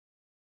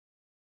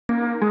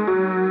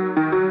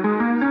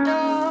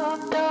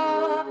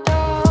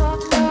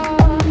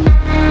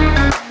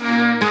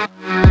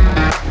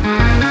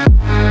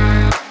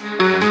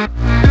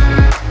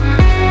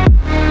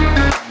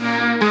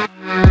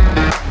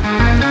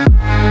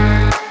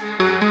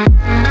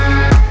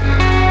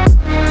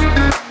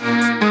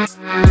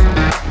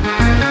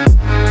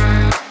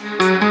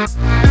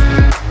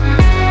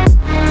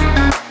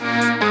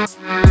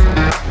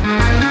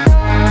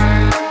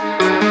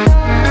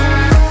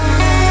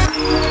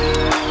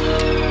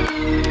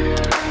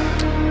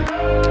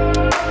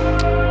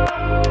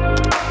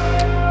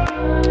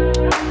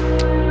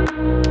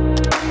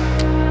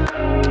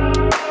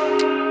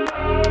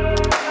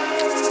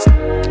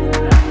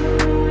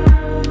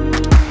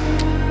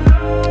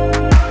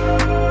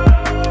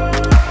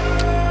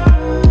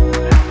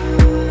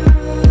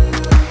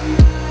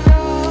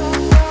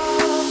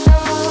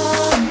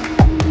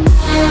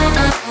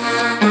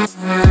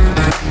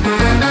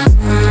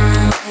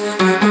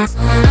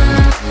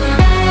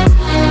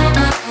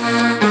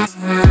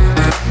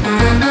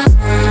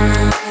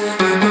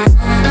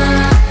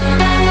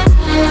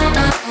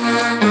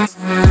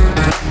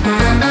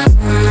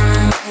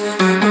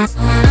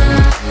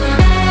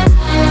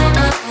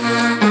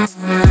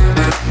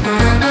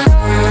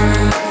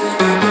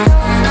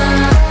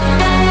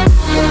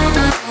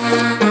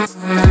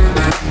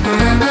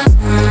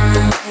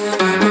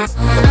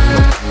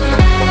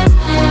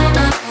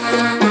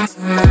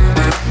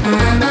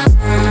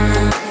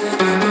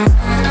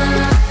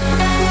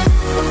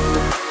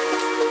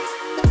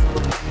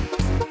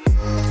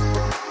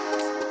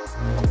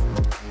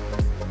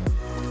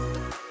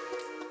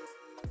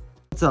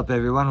What's up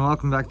everyone,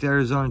 welcome back to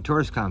Arizona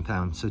Tortoise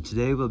Compound. So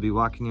today we'll be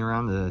walking you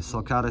around the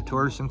Sulcata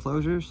Tortoise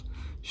enclosures,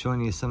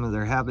 showing you some of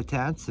their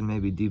habitats and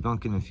maybe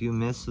debunking a few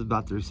myths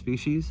about their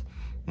species,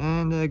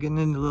 and getting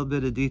into a little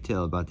bit of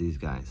detail about these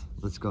guys.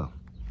 Let's go.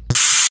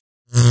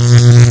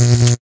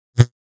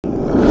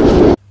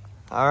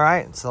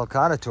 Alright,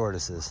 Sulcata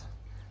tortoises,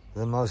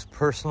 the most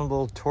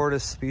personable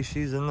tortoise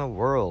species in the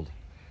world.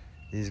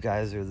 These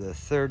guys are the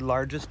third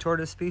largest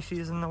tortoise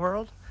species in the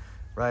world,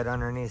 right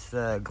underneath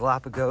the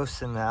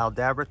Galapagos and the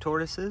Aldabra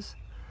tortoises.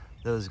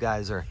 Those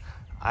guys are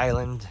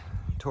island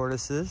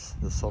tortoises.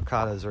 The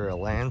Sulcatas are a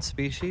land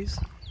species,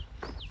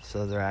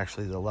 so they're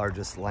actually the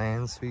largest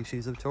land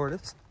species of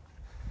tortoise.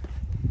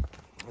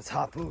 Let's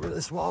hop over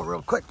this wall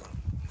real quick.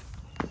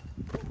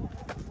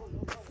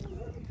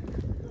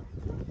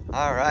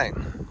 All right.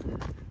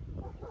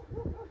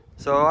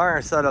 So our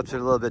setups are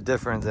a little bit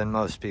different than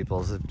most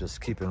people's,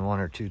 just keeping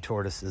one or two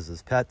tortoises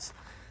as pets.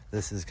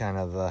 This is kind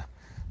of a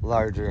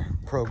larger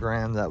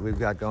program that we've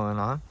got going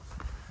on.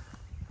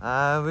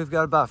 We've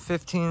got about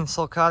 15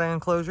 Sulcata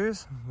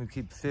enclosures. We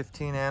keep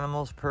 15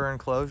 animals per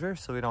enclosure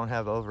so we don't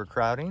have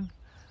overcrowding.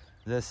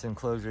 This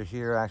enclosure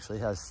here actually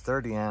has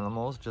 30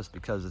 animals just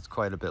because it's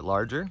quite a bit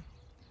larger.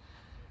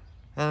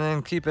 And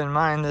then keep in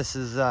mind, this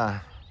is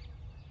the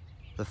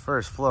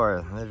first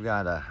floor. They've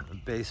got a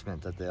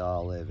basement that they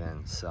all live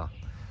in. So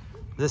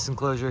this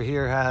enclosure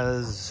here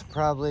has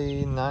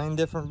probably 9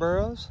 different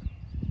burrows.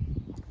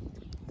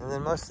 And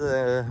then most of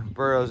the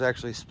burrows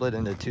actually split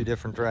into 2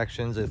 different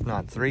directions, if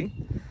not 3.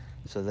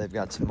 So they've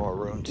got some more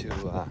room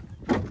to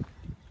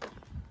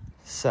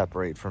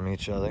separate from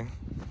each other.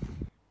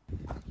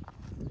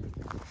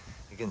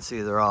 You can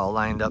see they're all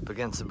lined up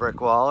against the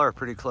brick wall or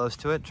pretty close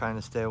to it, trying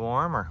to stay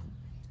warm or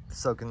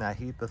soaking that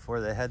heat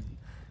before they head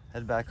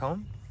back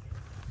home.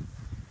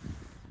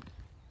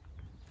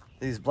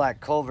 These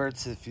black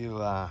culverts, if you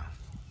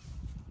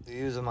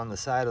use them on the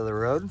side of the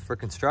road for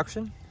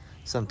construction,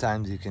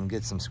 sometimes you can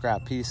get some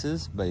scrap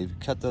pieces, but you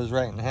cut those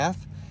right in half.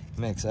 It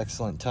makes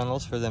excellent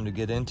tunnels for them to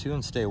get into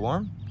and stay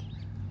warm.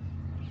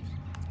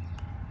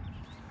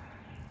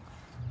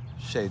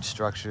 Shade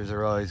structures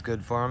are always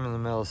good for them in the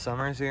middle of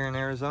summers here in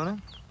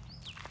Arizona.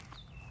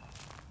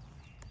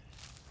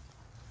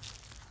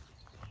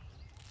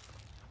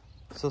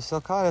 So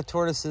Sulcata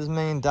tortoises'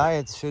 main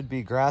diets should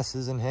be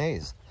grasses and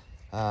hays.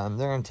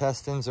 Their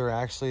intestines are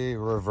actually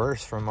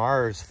reversed from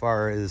ours as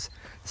far as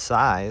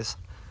size.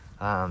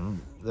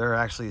 They're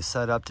actually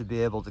set up to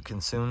be able to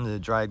consume the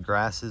dried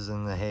grasses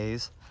and the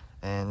hays,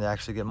 and they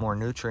actually get more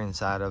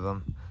nutrients out of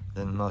them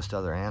than most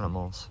other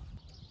animals.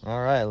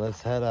 All right,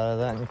 let's head out of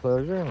that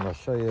enclosure and I'll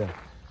show you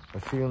a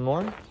few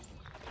more.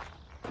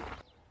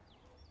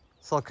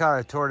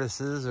 Sulcata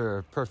tortoises are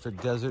a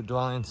perfect desert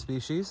dwelling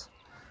species.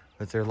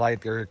 With their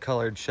lighter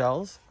colored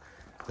shells,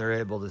 they're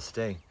able to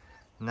stay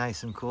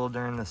nice and cool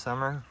during the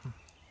summer.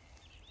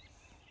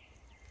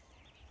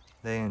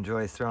 They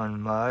enjoy throwing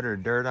mud or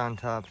dirt on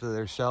top of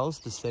their shells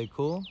to stay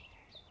cool.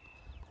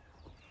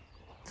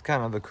 It's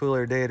kind of a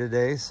cooler day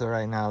today, so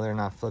right now they're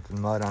not flipping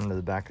mud onto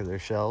the back of their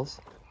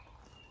shells.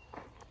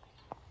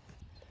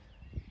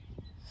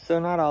 So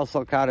not all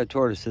Sulcata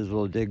tortoises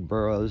will dig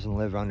burrows and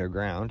live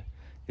underground.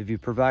 If you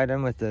provide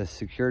them with a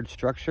secured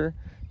structure,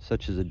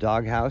 such as a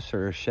doghouse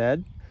or a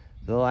shed,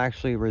 they'll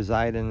actually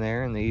reside in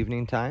there in the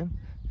evening time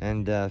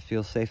and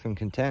feel safe and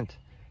content.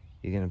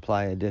 You can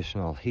apply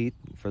additional heat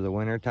for the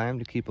winter time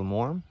to keep them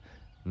warm,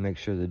 and make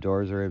sure the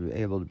doors are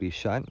able to be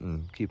shut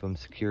and keep them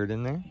secured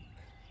in there.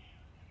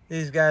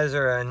 These guys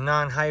are a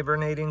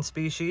non-hibernating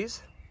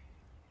species.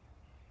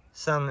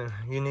 Some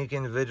unique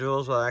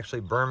individuals will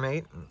actually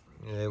brumate.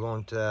 They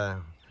won't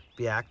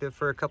be active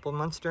for a couple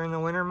months during the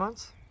winter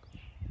months.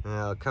 And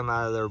they'll come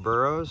out of their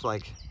burrows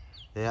like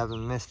they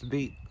haven't missed a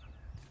beat.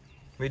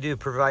 We do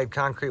provide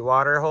concrete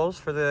water holes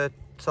for the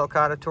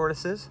Sulcata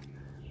tortoises.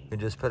 We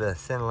just put a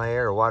thin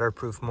layer of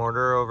waterproof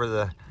mortar over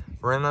the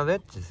rim of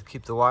it to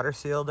keep the water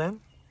sealed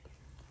in.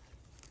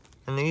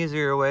 And the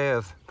easier way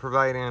of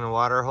providing a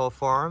water hole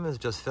for them is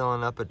just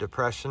filling up a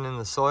depression in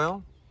the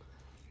soil.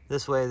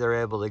 This way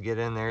they're able to get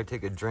in there,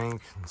 take a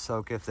drink, and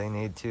soak if they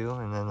need to,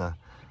 and then the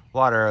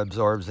water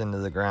absorbs into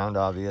the ground,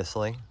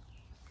 obviously.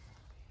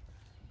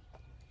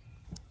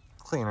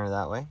 Cleaner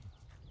that way.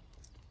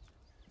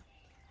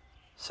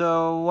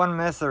 So one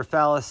myth or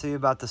fallacy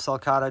about the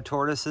Sulcata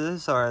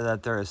tortoises are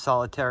that they're a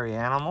solitary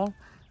animal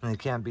and they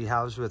can't be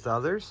housed with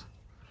others.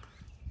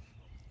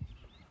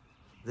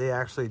 They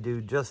actually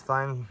do just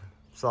fine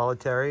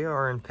solitary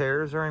or in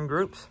pairs or in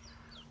groups.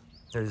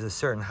 There's a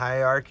certain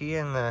hierarchy,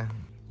 and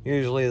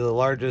usually the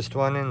largest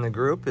one in the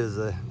group is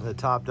the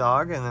top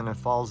dog, and then it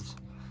falls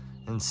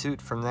in suit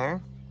from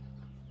there.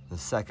 The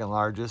second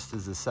largest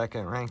is the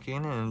second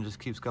ranking, and it just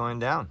keeps going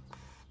down.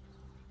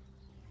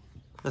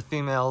 The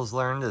females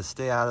learn to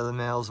stay out of the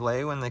male's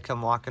way when they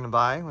come walking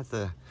by with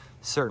a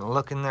certain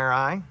look in their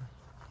eye.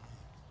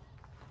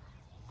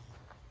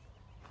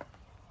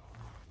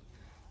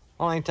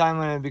 Only time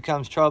when it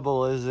becomes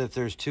trouble is if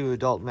there's 2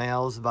 adult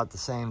males about the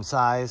same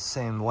size,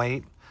 same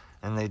weight,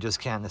 and they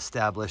just can't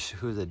establish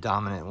who the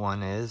dominant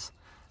one is.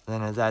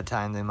 then at that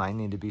time they might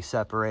need to be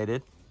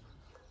separated.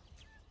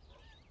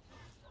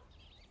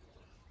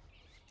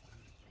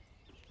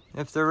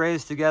 If they're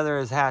raised together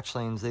as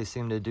hatchlings, they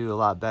seem to do a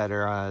lot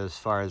better as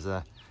far as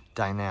the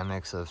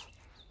dynamics of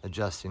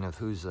adjusting of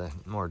who's the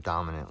more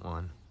dominant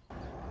one.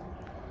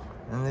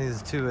 And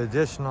these two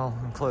additional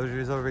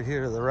enclosures over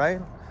here to the right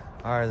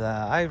are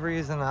the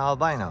ivories and the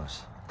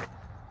albinos.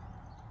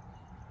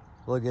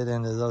 We'll get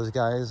into those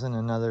guys in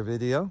another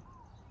video.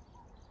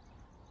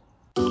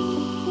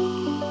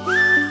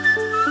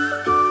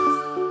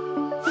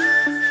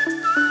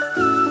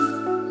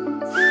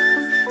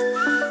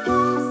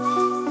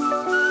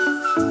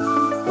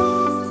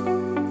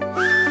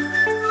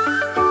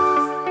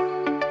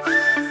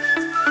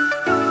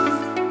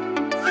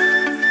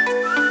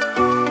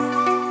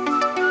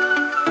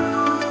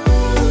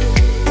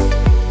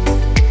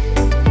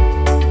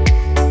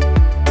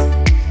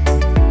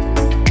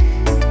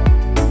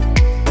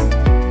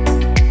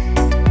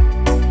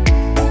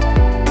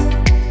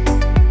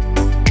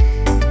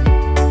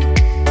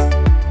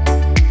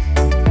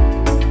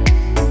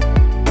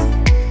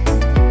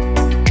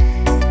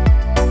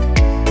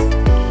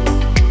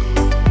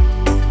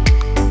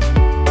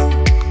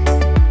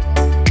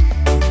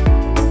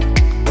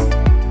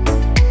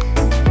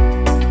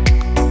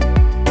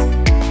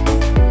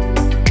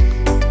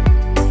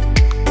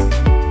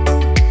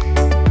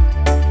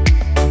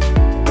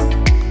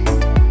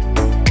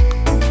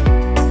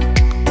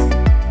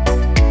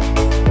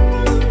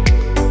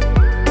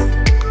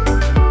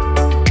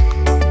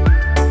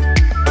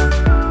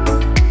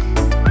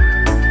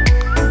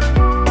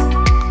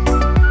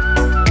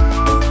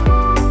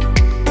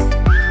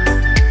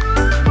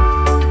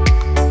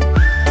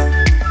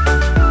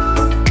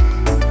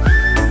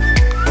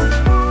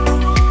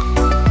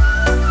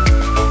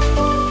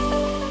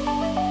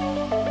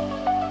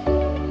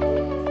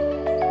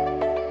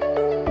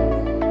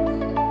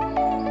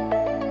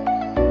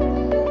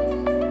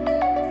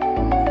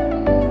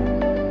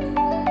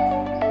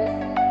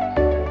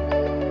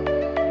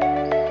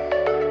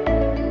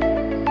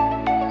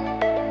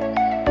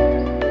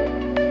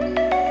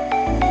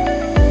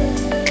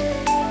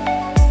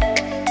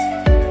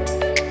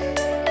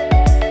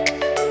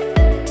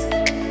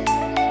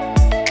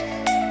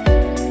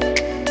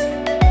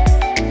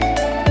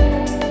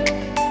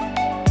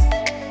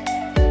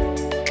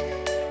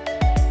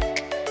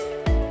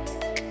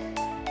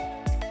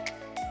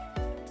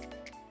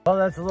 Well,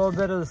 that's a little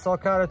bit of the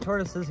Sulcata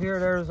Tortoises here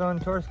at Arizona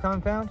Tortoise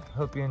Compound.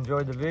 Hope you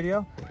enjoyed the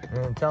video. And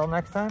until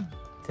next time,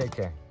 take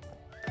care.